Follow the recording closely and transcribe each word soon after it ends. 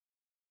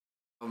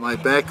My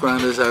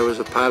background is I was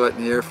a pilot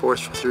in the Air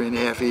Force for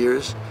 3.5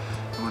 years.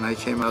 And when I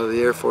came out of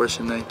the Air Force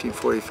in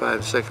 1945,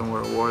 the Second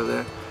World War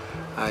there,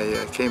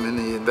 I came in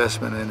the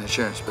investment and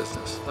insurance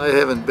business. I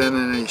haven't been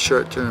in any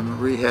short-term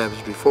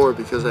rehabs before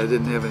because I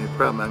didn't have any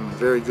problem. I'm in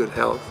very good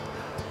health.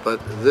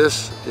 But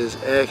this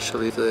is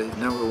actually the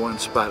 #1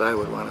 spot I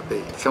would want to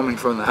be. Coming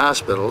from the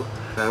hospital,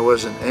 I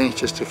wasn't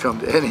anxious to come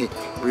to any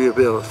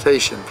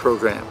rehabilitation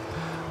program.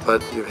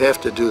 But you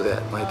have to do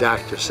that, my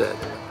doctor said.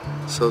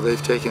 So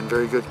they've taken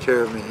very good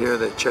care of me here.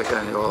 They check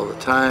on you all the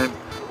time.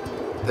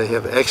 They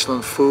have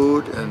excellent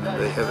food and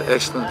they have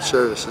excellent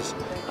services.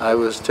 I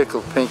was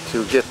tickled pink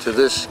to get to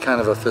this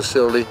kind of a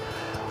facility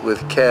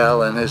with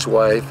Cal and his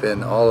wife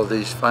and all of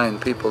these fine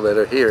people that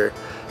are here,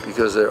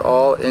 because they're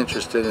all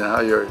interested in how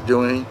you're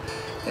doing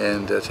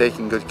and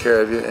taking good care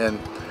of you. And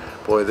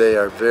boy, they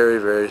are very,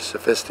 very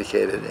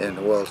sophisticated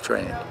and well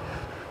trained.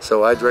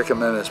 So I'd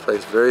recommend this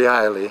place very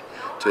highly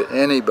to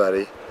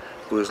anybody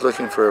who is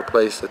looking for a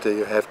place that they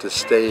have to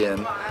stay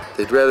in.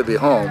 They'd rather be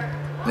home,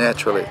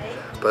 naturally,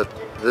 but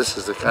this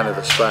is the kind of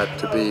a spot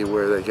to be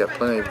where they get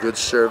plenty of good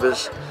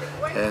service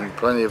and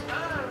plenty of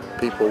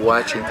people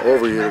watching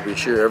over you to be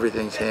sure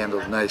everything's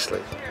handled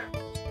nicely.